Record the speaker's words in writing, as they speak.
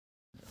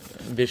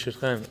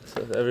Bishutchem,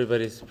 so with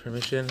everybody's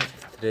permission,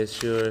 today's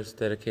shiur is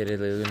dedicated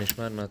to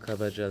Nishmat Malka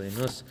Bat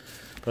Jalinus,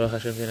 Baruch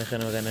Hashem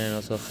Tinechena Began Eden,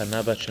 also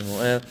Chana Bat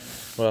Shemuel,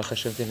 Baruch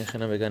Hashem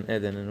Tinechena Began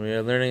Eden. And we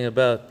are learning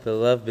about the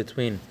love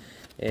between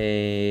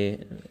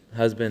a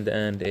husband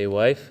and a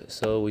wife.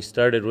 So we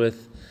started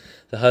with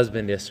the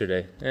husband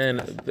yesterday. And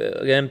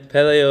again,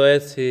 Pele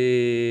Yoetz,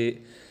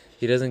 he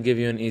doesn't give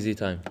you an easy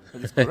time.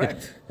 It's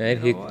correct. Right?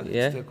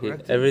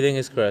 Everything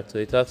is correct. So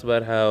he talks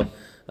about how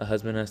a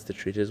husband has to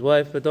treat his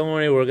wife, but don't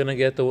worry, we're gonna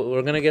get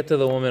to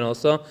the woman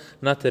also.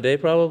 Not today,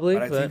 probably.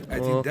 But I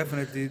think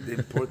definitely the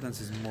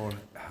importance is more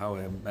how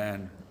a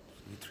man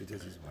treats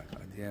his wife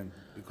at the end.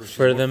 Because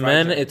for the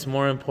men, it's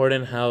more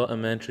important how a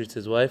man treats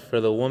his wife. For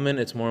the woman,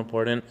 it's more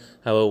important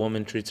how a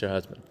woman treats her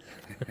husband.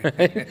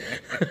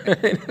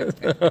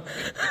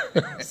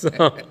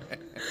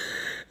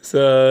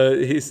 So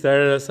he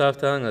started us off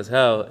telling us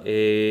how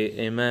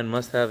a man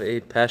must have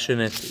a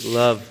passionate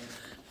love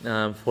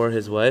for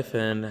his wife,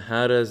 and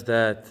how does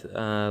that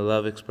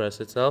love express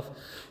itself?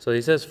 So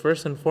he says,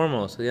 first and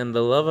foremost, again,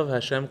 the love of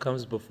Hashem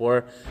comes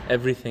before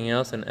everything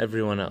else and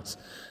everyone else.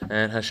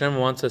 And Hashem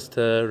wants us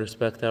to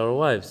respect our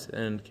wives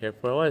and care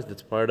for our wives.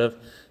 That's part of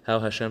how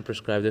Hashem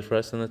prescribed it for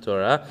us in the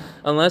Torah,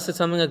 unless it's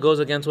something that goes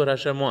against what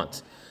Hashem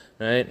wants.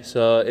 Right?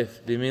 So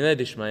if b'milei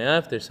dishmaya,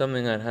 if there's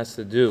something that has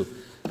to do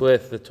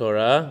with the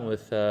Torah,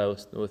 with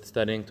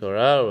studying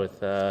Torah,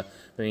 with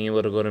being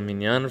able to go to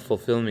minyan,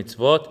 fulfill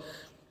mitzvot,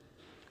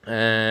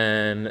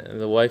 and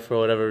the wife for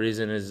whatever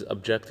reason is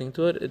objecting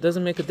to it, it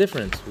doesn't make a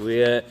difference.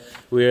 We are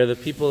the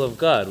people of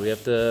God. We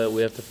have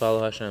to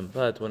follow Hashem.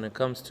 But when it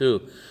comes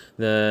to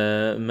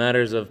the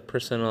matters of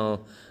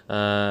personal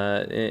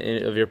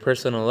of your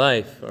personal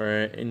life or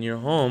in your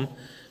home,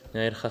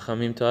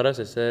 Chachamim taught us,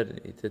 I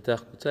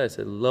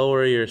said,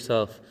 lower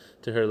yourself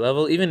to her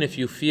level, even if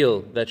you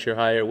feel that you're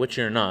higher, which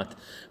you're not.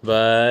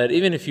 But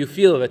even if you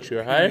feel that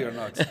you're higher,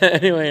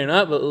 anyway, you're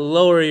not, but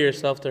lower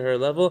yourself to her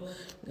level,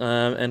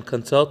 and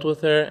consult with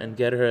her and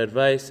get her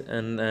advice,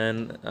 and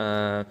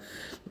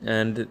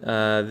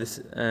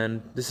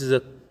this is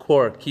a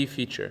key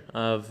feature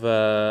of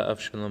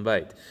Shalom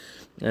Bayit.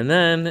 And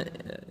then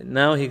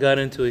now he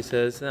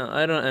says, now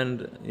I don't,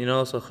 and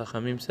also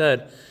Chachamim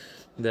said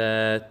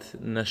that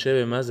Nashe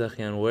b'mazach,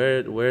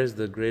 where's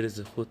the greatest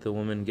zechut the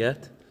women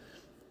get?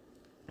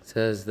 It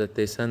says that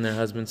they send their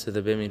husbands to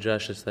the Beit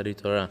Midrash to study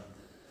Torah.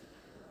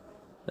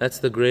 That's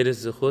the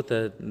greatest zechut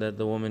that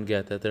the women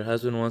get, that their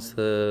husband wants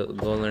to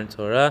go learn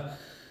Torah.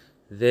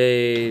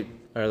 They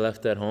are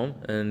left at home,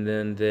 and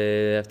then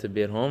they have to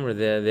be at home, or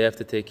they have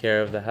to take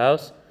care of the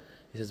house.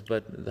 He says,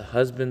 but the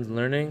husband's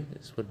learning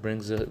is what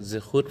brings a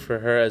zechut for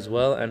her as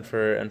well, and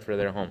for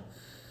their home.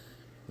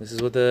 This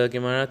is what the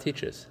Gemara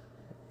teaches.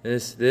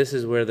 This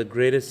is where the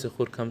greatest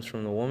zechut comes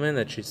from the woman,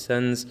 that she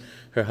sends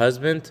her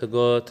husband to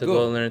go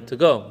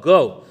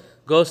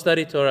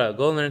study Torah,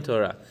 go learn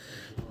Torah.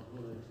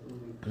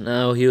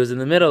 Now he was in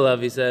the middle of,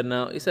 he said,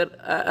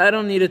 I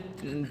don't need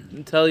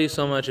to tell you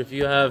so much. If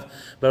you have,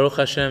 Baruch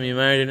Hashem, you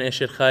married an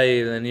Eshet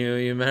Chayil, and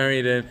you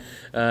married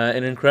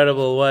an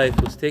incredible wife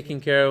who's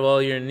taking care of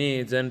all your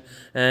needs, and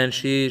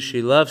she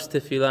loves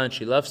tefillah, and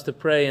she loves to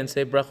pray and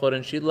say brachot,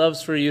 and she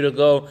loves for you to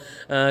go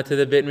to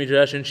the Beit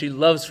Midrash, and she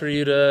loves for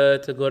you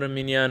to go to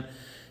minyan.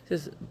 He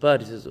says,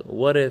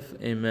 what if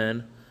a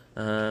man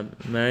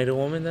married a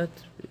woman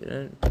that's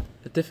a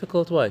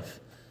difficult wife,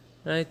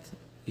 right?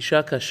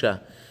 Isha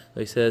kasha.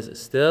 He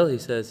says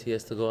he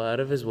has to go out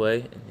of his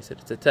way, and he said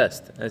it's a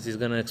test, as he's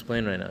going to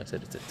explain right now. He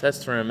said it's a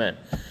test for a man,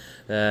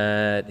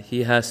 that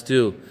he has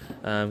to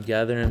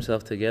gather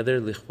himself together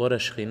lichvod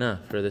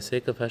hashchina, for the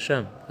sake of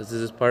Hashem, because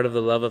this is part of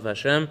the love of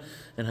Hashem.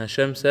 And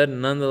Hashem said,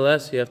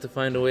 nonetheless, you have to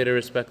find a way to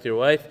respect your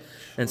wife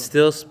and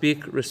still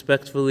speak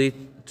respectfully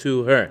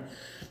to her.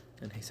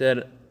 And he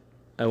said,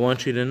 I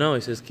want you to know,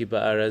 he says, ki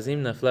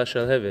ba'arazim nafla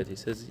shel hevet. He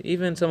says,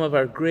 even some of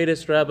our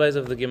greatest rabbis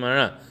of the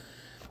Gemara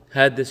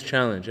had this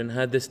challenge and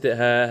had this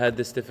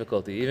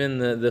difficulty. Even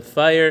the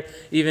fire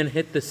even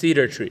hit the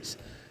cedar trees,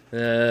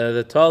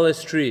 the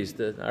tallest trees,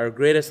 our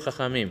greatest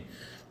chachamim.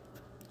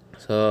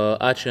 So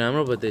Achi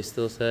Amro, but it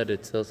still said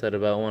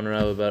about one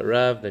Rav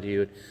that he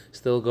would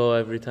still go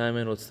every time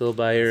and would still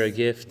buy her a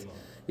gift,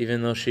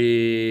 even though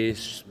she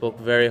spoke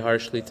very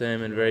harshly to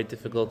him and very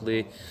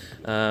difficultly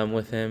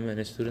with him. And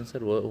his student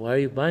said, well, why are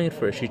you buying it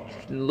for her?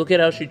 Look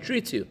at how she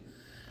treats you.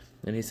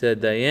 And he said,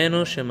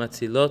 Dayenu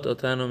shematzilot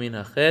otanu min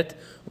hachet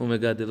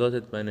umegadelot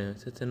et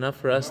baneim. It's enough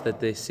for us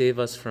that they save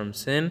us from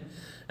sin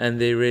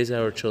and they raise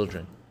our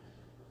children.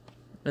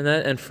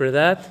 And for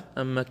that,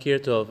 I'm makir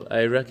tov.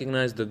 I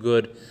recognize the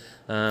good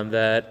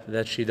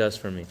that she does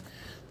for me.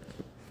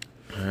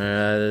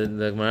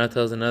 The Gemara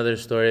tells another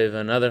story of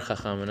another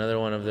chacham, another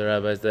one of the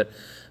rabbis, that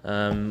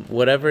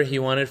whatever he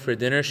wanted for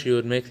dinner, she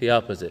would make the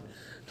opposite.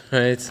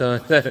 Right, so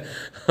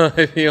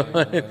if you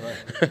wanted,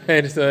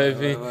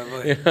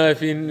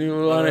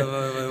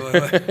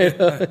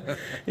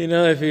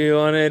 if you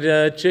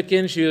wanted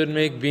chicken, she would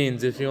make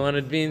beans. If you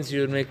wanted beans, she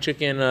would make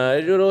chicken.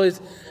 She would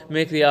always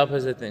make the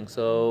opposite thing.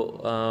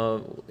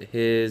 So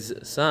his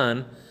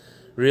son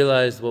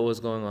realized what was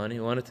going on.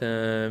 He wanted to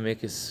make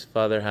his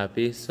father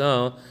happy. So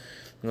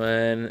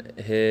when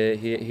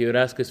he would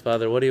ask his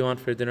father, "What do you want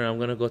for dinner?" "I'm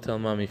going to go tell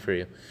mommy for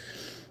you."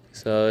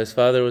 So his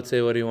father would say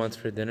what he wants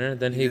for dinner.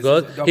 Then he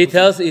goes. He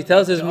tells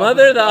his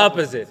mother the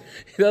opposite.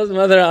 He tells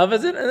mother the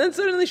opposite, and then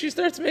suddenly she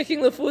starts making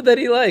the food that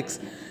he likes.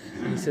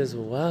 He says,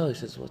 "Wow." He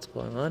says, "What's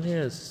going on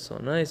here? This is so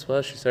nice."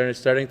 Well, she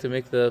starting to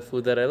make the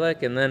food that I like,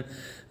 and then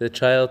the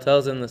child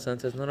tells him. The son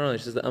says, "No."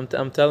 She says,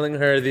 "I'm telling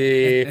her the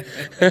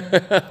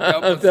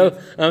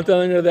I'm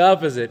telling her the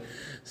opposite."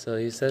 So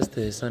he says to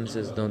his son, he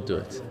says, "Don't do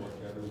it."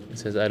 He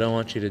says, "I don't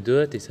want you to do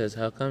it." He says,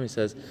 "How come?" He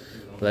says,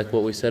 like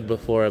what we said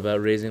before about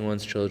raising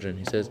one's children.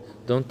 He says,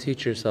 "Don't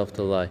teach yourself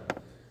to lie.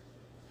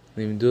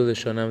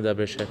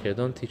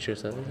 Don't teach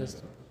yourself. He says,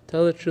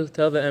 tell the truth,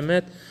 tell the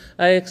emet.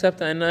 I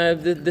accept, and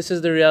this is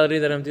the reality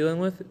that I'm dealing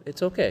with.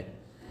 It's okay.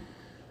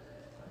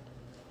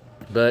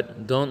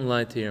 But don't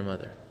lie to your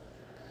mother."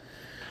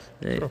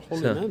 Here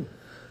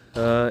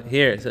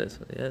it says,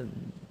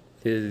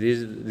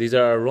 these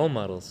are our role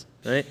models,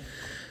 right?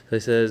 So he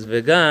says,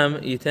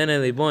 "Vegam yitene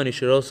libon." You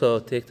should also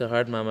take to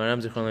heart.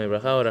 Ma'amaram zichron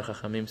lebracha, or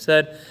Chachamim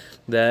said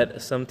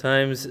that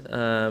sometimes,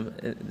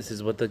 this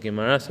is what the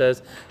Gemara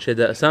says,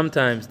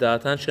 sometimes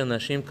da'atan shel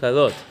nashim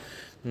kalot.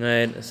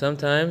 Right?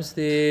 Sometimes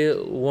the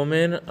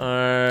women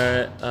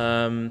are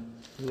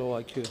low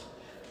IQ.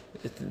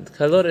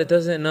 Kalot. It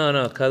doesn't.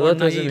 No. Kalot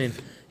doesn't mean.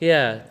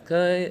 Yeah,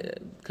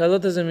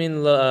 kalot doesn't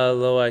mean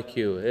low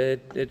IQ.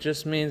 It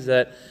just means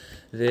that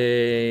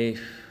they.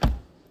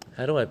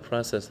 How do I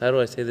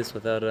say this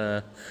without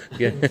that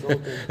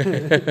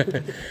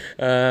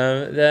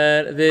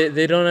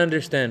they don't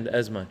understand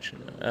as much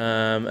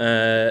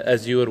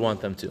as you would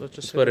want them to.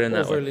 Let's put it in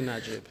that way.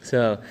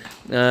 So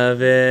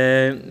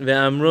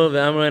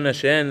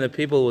and the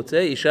people would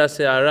say Isha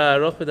se'ara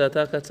aroch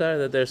v'data katzar,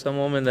 that there's some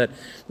women that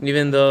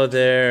even though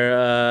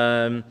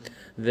their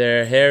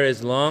hair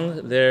is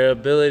long, their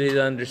ability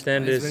to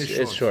understand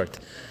is short.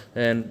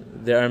 And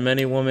there are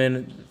many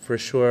women, for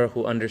sure,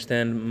 who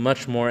understand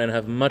much more and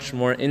have much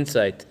more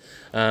insight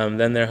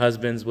than their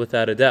husbands,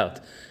 without a doubt.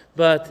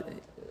 But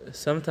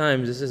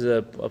sometimes this is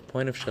a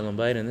point of shalom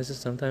bayit, and this is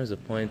sometimes a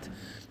point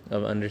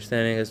of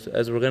understanding,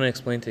 as we're going to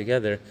explain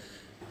together,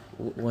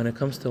 when it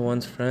comes to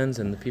one's friends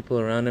and the people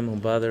around him who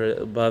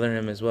bother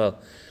him as well.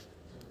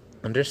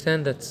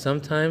 Understand that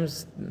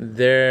sometimes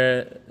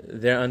their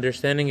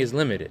understanding is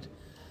limited.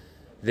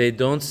 They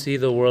don't see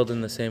the world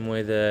in the same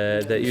way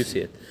that you see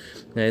it.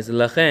 And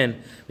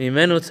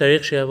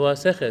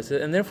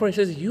therefore he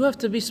says, you have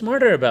to be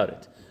smarter about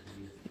it.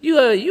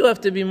 You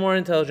have to be more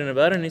intelligent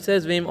about it. And he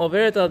says,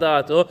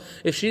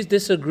 if she's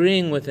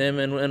disagreeing with him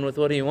and with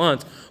what he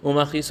wants,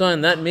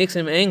 and that makes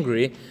him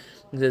angry,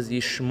 he says, he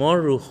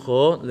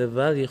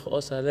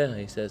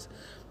says,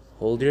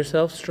 hold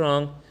yourself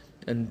strong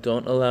and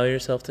don't allow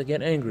yourself to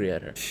get angry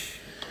at her.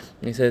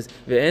 He says,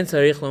 and I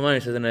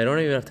don't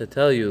even have to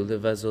tell you,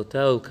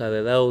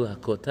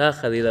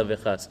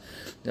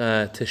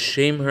 to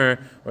shame her,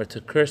 or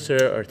to curse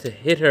her, or to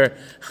hit her.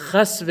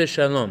 Chas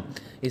v'shalom.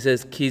 He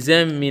says,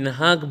 Kizem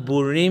minhag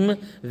burim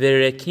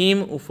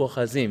verekim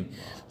ufochazim.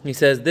 He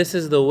says, this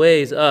is the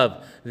ways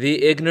of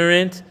the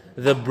ignorant,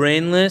 the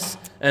brainless,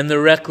 and the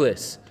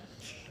reckless.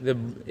 The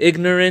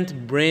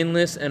ignorant,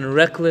 brainless, and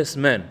reckless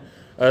men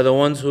are the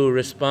ones who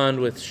respond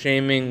with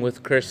shaming,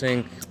 with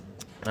cursing,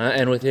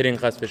 and with hitting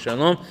chas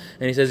v'shalom.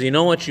 And he says, you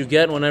know what you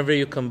get whenever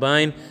you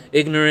combine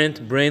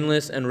ignorant,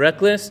 brainless, and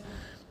reckless?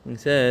 He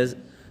says,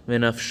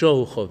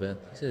 v'nafsho hu chovel.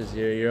 He says,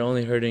 you're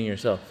only hurting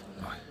yourself.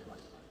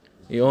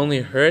 You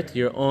only hurt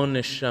your own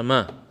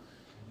neshama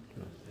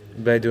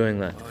by doing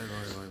that.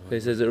 So he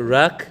says,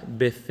 rak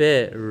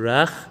befe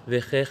rach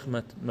v'chech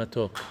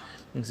matok.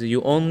 He says,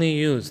 you only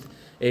used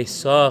a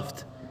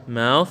soft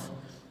mouth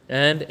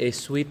and a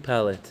sweet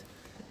palate.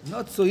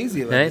 Not so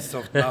easy about the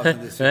soft mouth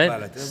and the sweet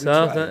palate.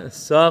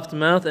 Soft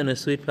mouth and a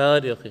sweet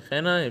palate. If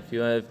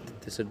you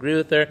disagree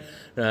with her,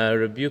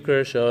 rebuke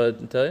her, tell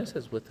her,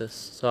 says, with a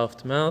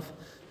soft mouth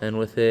and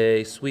with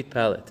a sweet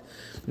palate.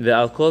 The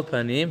alkol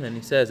panim, and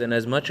he says, and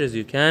as much as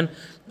you can,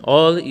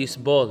 all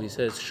isbol. He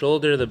says,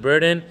 shoulder the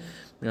burden.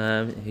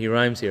 He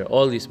rhymes here.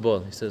 All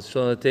isbol. He says,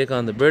 take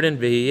on the burden.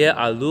 V'hiyeh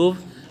aluv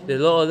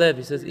v'lo olev.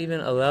 He says,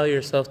 even allow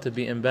yourself to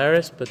be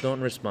embarrassed, but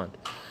don't respond.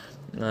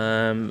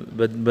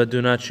 But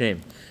do not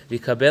shame.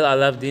 V'kabel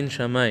alav din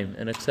shamayim,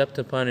 and accept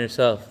upon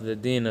yourself the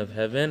din of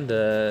heaven,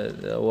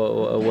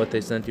 what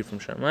they sent you from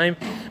shamayim.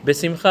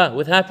 Besimcha,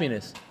 with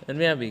happiness, and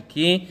be happy.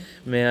 Ki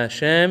me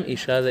Hashem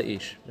isha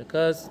leish,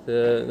 because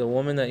the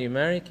woman that you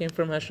marry came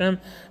from Hashem,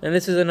 and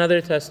this is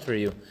another test for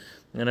you.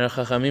 And our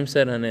Chachamim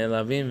said,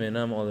 Hane'elavim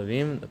ve'nam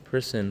olavim, the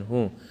person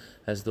who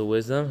has the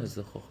wisdom, has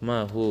the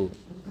chokhmah, who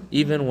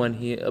even when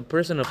a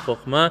person of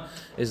chokhmah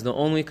is the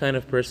only kind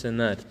of person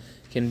that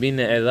can be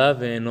ne'elav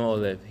ve'eno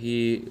olev.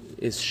 He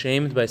is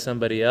shamed by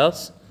somebody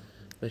else,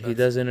 but he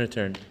doesn't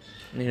return.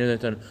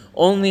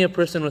 Only a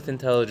person with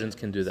intelligence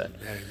can do that.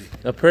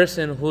 A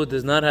person who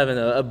does not have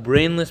a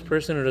brainless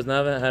person who does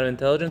not have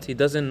intelligence, he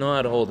doesn't know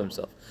how to hold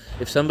himself.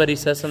 If somebody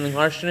says something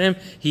harsh to him,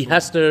 he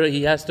has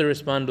to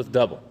respond with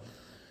double.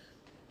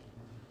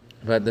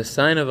 But the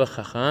sign of a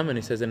chacham, and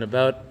he says, and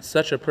about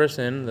such a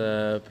person,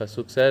 the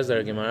pasuk says,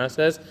 or Gemara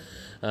says,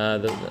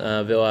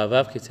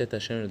 Ve'ohavav kitzet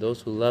Hashem,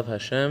 those who love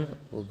Hashem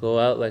will go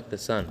out like the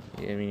sun.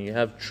 I mean, you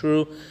have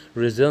true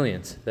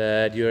resilience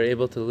that you are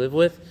able to live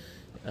with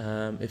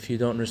if you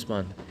don't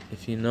respond,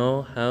 if you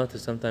know how to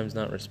sometimes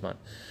not respond.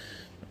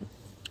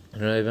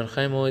 Ibn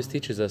Chaim always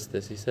teaches us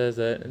this. He says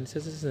that, and he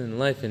says this in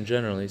life in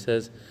general. He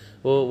says,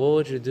 well, what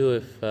would you do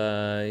if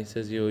he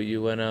says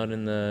you went out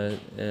in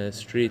the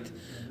street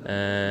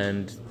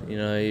and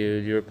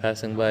you were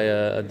passing by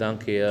a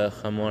donkey, a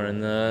chamor,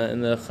 and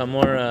the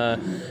chamor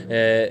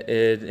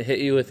it hit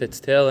you with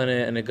its tail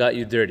and it got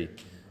you dirty.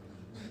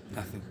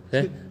 Nothing.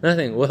 Okay?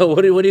 Nothing. Well,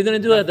 what are you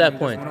going to do at that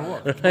point?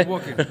 Right?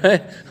 Walking.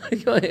 Right?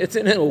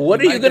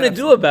 What are you going to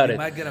do about it?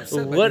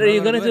 What are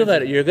you going to do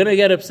about it? You're going to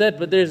get upset,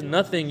 but there's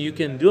nothing you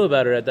can do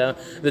about it at that.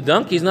 The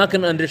donkey's not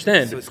going to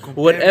understand.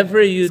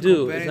 Whatever you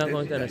do, it's not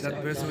going to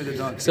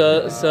understand.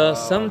 So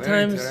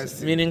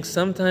sometimes, meaning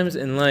sometimes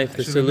in life,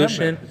 the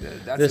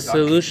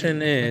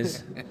solution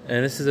is,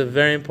 and this is a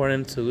very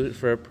important solution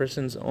for a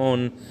person's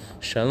own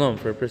shalom,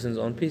 for a person's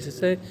own peace, to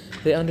say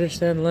they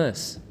understand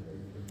less.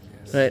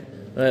 Right?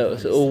 Right,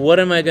 so what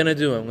am I going to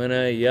do? I'm going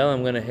to yell,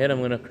 I'm going to hit, I'm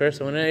going to curse.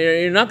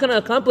 You're not going to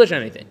accomplish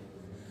anything.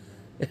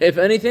 If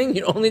anything,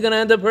 you're only going to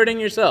end up hurting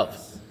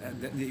yourself. And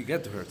then you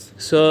get hurt.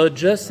 So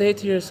just say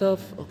to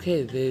yourself,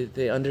 okay,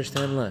 they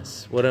understand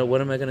less. What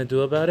am I going to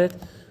do about it?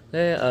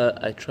 Okay,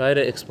 I try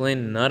to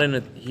explain, not in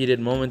a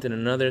heated moment, in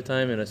another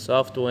time, in a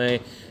soft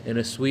way, in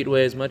a sweet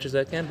way as much as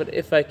I can. But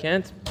if I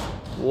can't,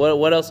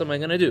 what else am I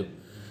going to do?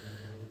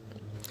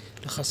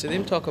 The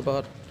Hasidim talk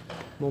about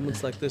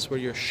moments like this where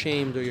you're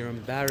shamed or you're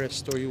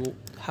embarrassed or you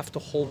have to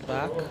hold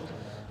back.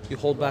 You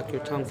hold back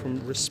your tongue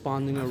from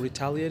responding or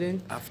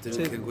retaliating. After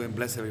you can go and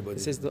bless everybody.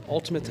 It says the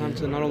ultimate time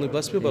to not only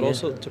bless people, but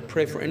also to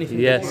pray for anything.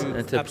 Yes,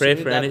 and to pray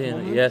for anything.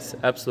 Moment, yes,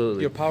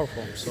 absolutely. You're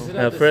powerful. So. Is it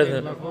at the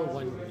same level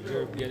when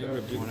you're getting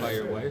rebuked by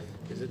your wife?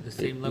 Is it the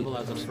same level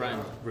as a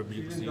friend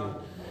rebukes you?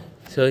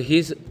 So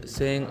he's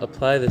saying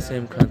apply the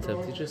same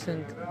concept. He's just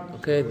saying,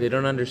 okay, they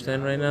don't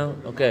understand right now.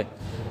 Okay,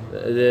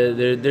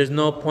 there's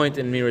no point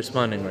in me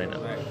responding right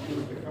now.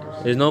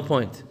 There's no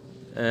point.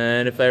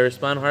 And if I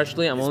respond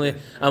harshly, I'm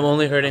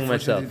only hurting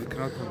myself. You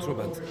cannot control,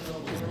 but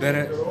it's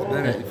better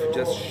if you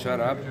just shut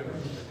up,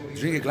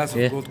 drink a glass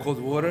of cold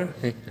water,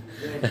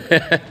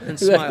 and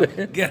smile.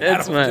 Get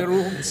out of the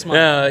room. And smile.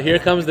 Now, here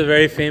comes the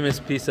very famous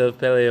piece of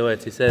Pele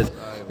Yoetz. He says,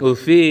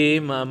 "Ufi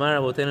ma'amar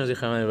avotenu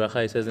zichronam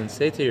livracha." He says, and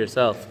say to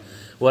yourself,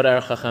 what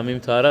our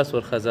Chachamim taught us,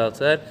 what Chazal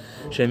said,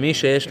 Shemi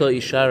sheyesh lo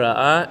isha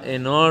ra'a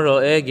eno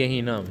ro'eh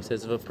gehinam. He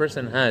says, if a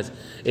person has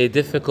a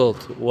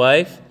difficult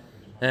wife,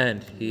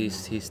 and he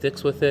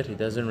sticks with it, he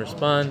doesn't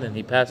respond, and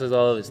he passes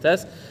all of his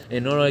tests, he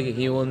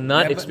will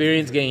not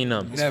experience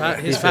Gehinam.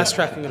 He's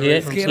fast-tracking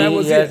it. He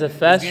has a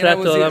fast track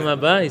to Olam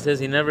Haba. He says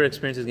he never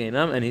experiences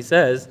Gehinam, and he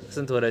says,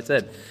 listen to what I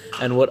said,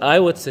 and what I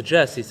would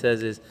suggest, he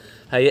says, is,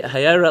 he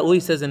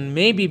says, and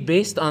maybe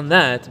based on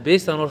that,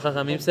 based on what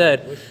Chachamim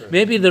said,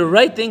 maybe the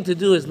right thing to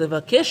do is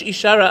levakesh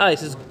isha ra'ah. He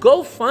says,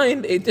 go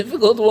find a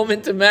difficult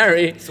woman to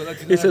marry. He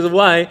says,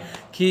 why?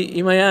 He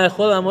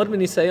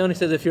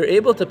says, if you're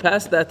able to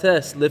pass that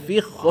test, he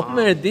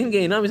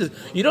says,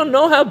 you don't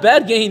know how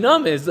bad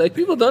Gehinam is. Like,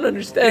 people don't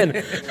understand.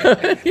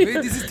 Maybe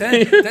this is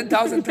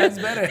 10,000 times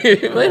better.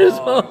 You might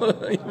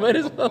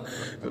as well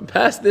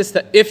pass this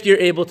test if you're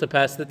able to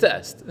pass the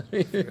test.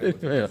 He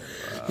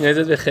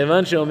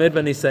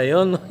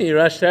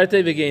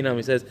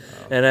says,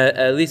 and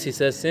at least he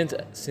says,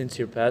 since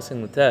you're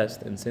passing the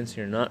test and since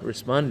you're not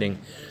responding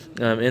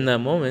in that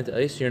moment, at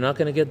least you're not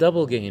going to get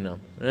double Gehinam,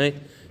 right?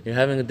 You're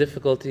having a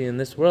difficulty in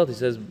this world, he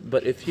says,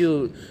 but if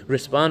you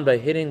respond by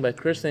hitting, by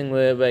cursing,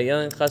 by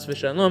yelling, chas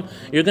v'shalom,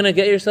 you're going to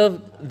get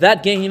yourself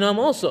that Gehinam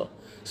also.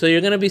 So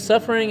you're going to be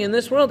suffering in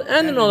this world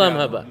and in Olam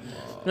Haba.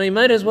 Now you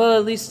might as well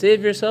at least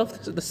save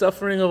yourself the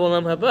suffering of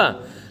Olam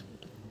Haba.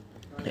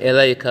 He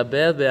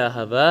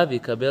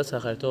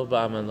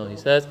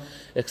says,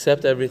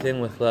 accept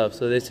everything with love.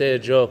 So they say a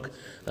joke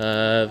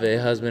of a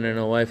husband and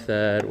a wife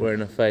that were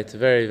in a fight. It's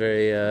very,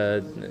 very,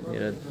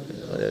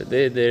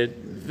 they're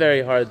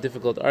very hard,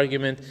 difficult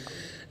argument.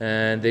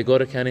 And they go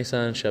to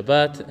Kanisa on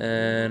Shabbat,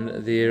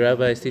 and the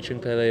rabbi is teaching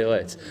Pele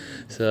Yoetz.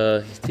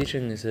 So he's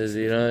teaching, he says,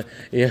 a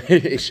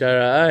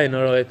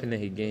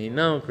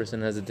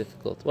person has a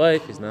difficult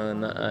wife, he's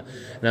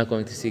not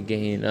going to see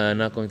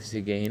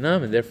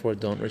Gehinam, and therefore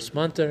don't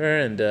respond to her,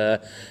 and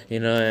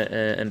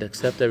and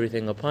accept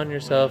everything upon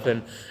yourself,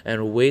 and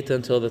wait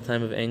until the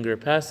time of anger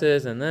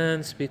passes, and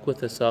then speak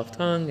with a soft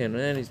tongue, and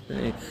then he's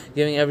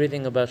giving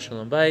everything about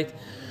Shalom Bayit.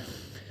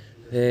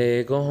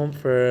 They go home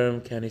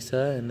from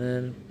Kanisa, and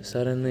then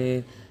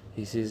suddenly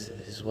he sees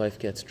his wife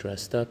gets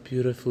dressed up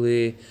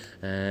beautifully,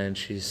 and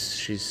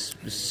she's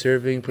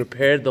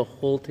prepared the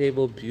whole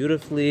table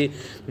beautifully,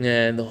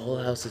 and the whole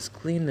house is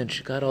clean, and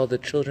she got all the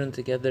children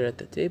together at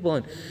the table,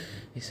 and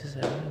He says,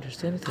 I don't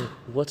understand it. Like,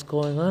 what's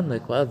going on?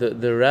 Like, wow,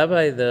 the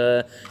rabbi,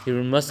 he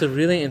must have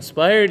really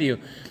inspired you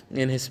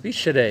in his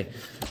speech today.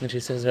 And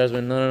she says to her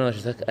husband, no.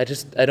 She's like, I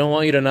don't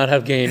want you to not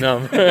have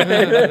Gehinnom. I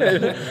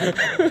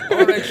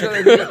want to make sure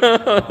I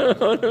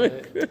do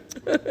it.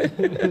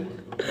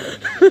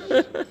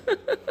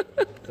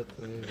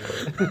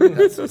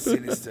 That's so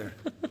sinister.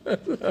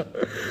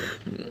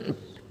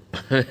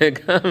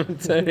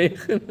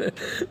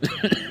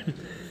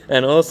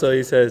 And also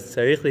he says,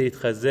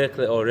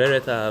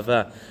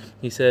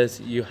 he says,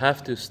 you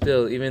have to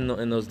still, even though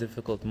in those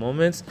difficult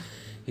moments,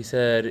 he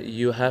said,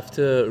 you have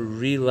to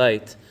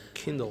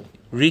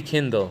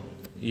rekindle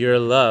your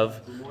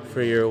love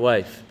for your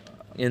wife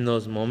in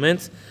those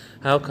moments.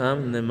 How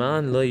come?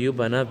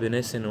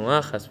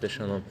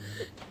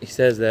 He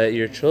says that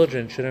your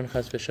children shouldn't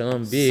chas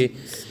v'shalom be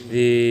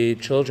the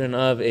children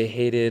of a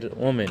hated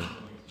woman.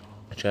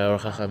 Which our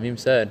Chachamim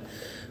said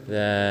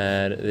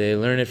that they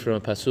learn it from a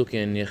pasuk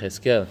in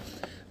Yechezkel,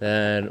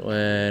 that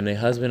when a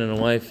husband and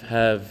a wife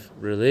have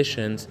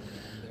relations,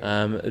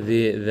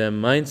 the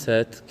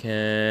mindset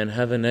can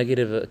have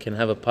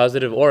a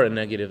positive or a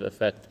negative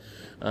effect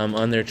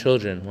on their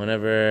children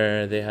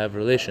whenever they have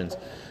relations.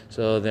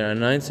 So there are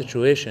 9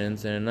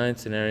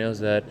 scenarios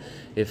that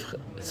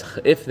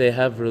if they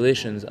have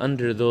relations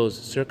under those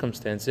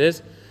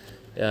circumstances,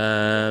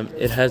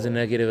 it has a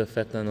negative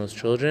effect on those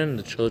children.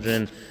 The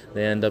children,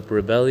 they end up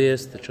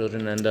rebellious. The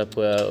children end up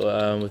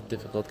with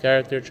difficult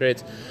character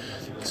traits.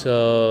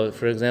 So,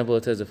 for example,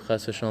 it says if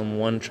chas v'shalom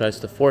one tries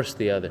to force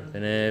the other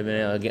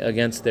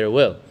against their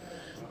will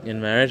in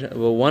marriage,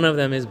 well, one of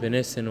them is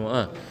b'nei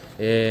sinu'ah.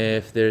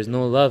 If there's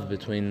no love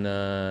between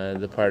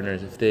the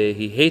partners, if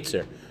he hates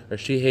her or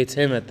she hates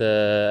him at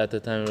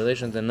the time of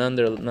relations, and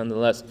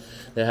nonetheless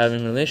they're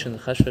having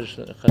relations, chas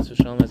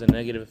v'shalom has a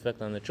negative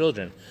effect on the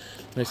children.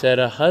 He said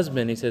a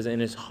husband, he says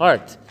in his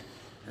heart,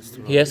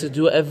 he has to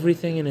do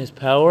everything in his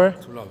power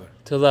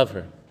to love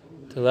her,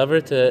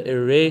 to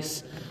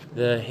erase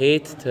the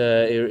hate,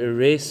 to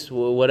erase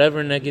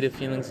whatever negative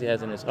feelings he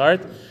has in his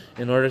heart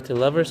in order to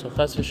love her. So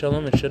chas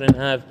v'shalom, it shouldn't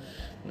have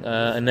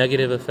a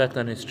negative effect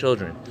on his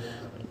children.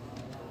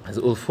 And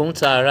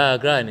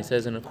he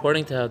says, and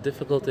according to how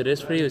difficult it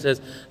is for you, he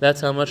says that's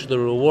how much the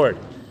reward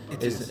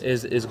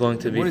is going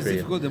to be for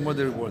you. The more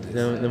the reward is.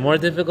 The more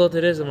difficult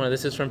it is, the more.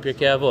 This is from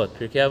Pirkei Avot.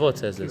 Pirkei Avot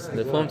says this.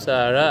 L'fum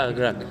tzara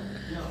agra.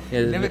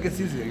 Never gets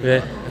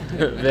easier.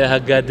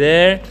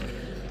 והגדר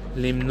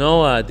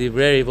למנוע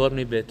דברי ריבות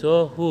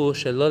מביתו הוא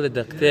שלא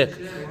לדקדק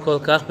כל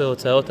כך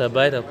בהוצאות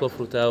הבית על כל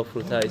פרוטה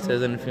ופרוטה. He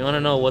says, and if you want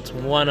to know what's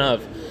one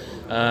of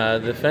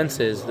the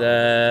fences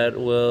that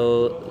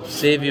will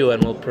save you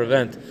and will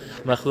prevent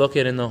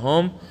machloket in the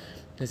home,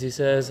 as he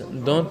says,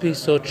 don't be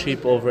so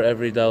cheap over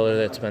every dollar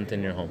that's spent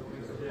in your home.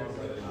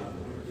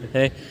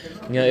 Okay?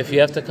 You know, if you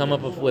have to come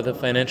up with a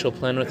financial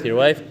plan with your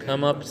wife,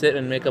 sit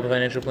and make up a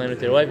financial plan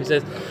with your wife. He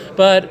says,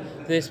 but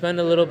they spend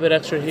a little bit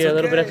extra here, a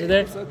little bit extra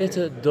there.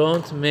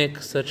 Don't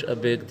make such a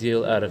big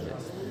deal out of it.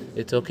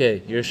 It's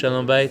okay. Your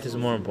shalom bayit is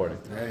more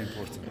important. Very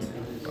important.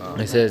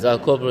 He says,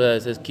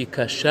 it says, Ki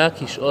kasha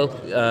kishol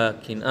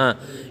kin'a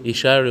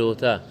isha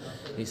riuta.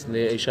 He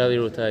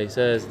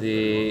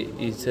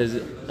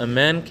says, a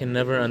man can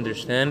never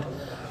understand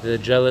the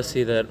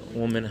jealousy that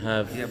women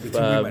have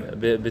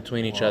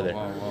between each other.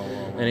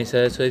 And he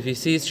says, so if he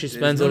sees she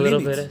spends a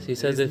little bit, he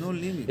says,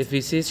 if he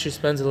sees she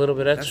spends a little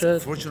bit extra,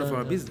 that's the fortune of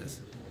our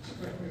business.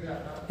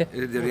 The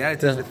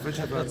reality is the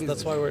fortune of our business.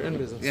 That's why we're in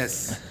business.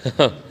 Yes.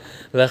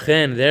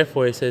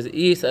 Therefore, he says,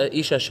 each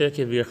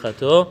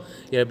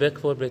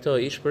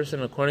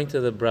person according to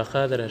the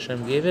bracha that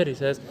Hashem gave it, he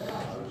says,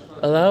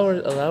 allow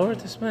her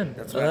to spend.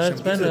 That's why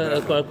Hashem gives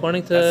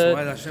according to. That's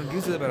why Hashem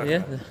gives the bracha.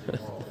 Yeah.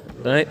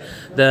 Right?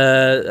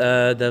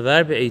 The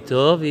davar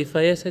be'ito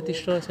v'yifayes et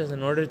ishto, says,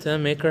 in order to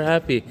make her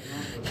happy.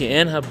 Ki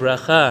en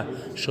habracha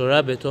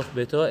shora betoch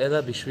beto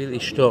ela bishvil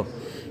ishto.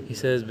 He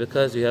says,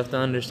 because you have to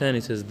understand,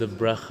 he says, the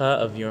bracha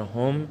of your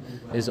home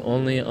is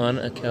only on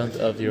account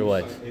of your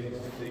wife.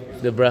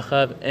 The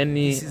bracha of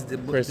any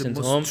person's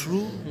home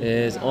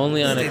is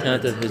only on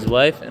account of his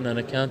wife and on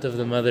account of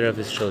the mother of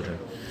his children.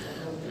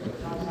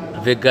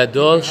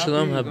 V'gadol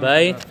shalom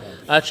habayit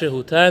at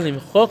shehutar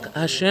limchok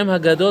Hashem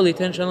hagadol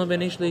iten shalom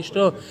ben ish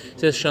leishto.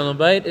 Says shalom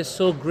bayit is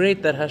so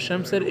great that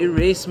Hashem said,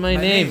 erase my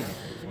name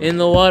in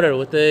the water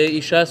with the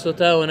isha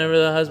sota. Whenever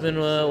the husband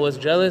was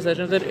jealous,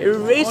 Hashem said,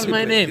 erase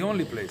my name. The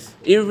only place.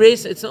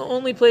 Erase. It's the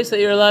only place that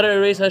you're allowed to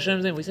erase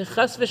Hashem's name. We say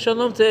chas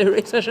v'shalom to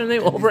erase Hashem's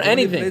name over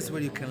anything. It's the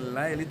only place where you can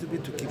lie a little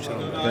bit to keep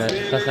shalom.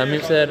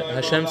 Chachamim said,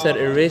 Hashem said,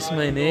 erase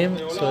my name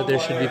so there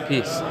should be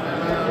peace.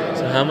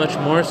 So how much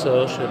more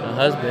so should a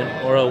husband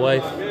or a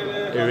wife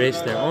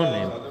erase their own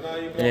name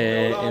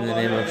in the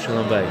name of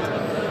shalom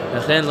bayit? He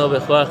says,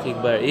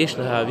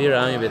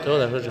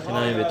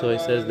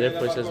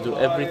 therefore, he says, do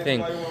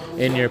everything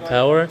in your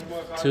power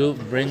to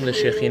bring the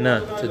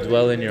Shekhinah to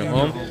dwell in your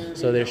home.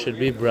 So there should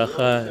be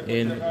bracha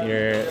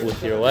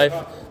with your wife,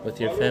 with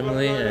your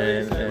family,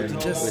 and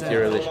with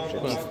your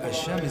relationships. If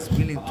Hashem is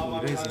willing to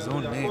erase His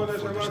own name for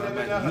the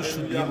Shabbat, you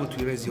should be able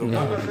to erase your own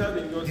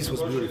name. This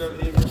was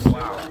beautiful.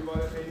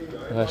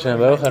 Hashem,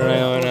 Baruch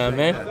Adonai,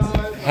 Amen.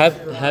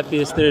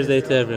 Happiest Thursday to everyone.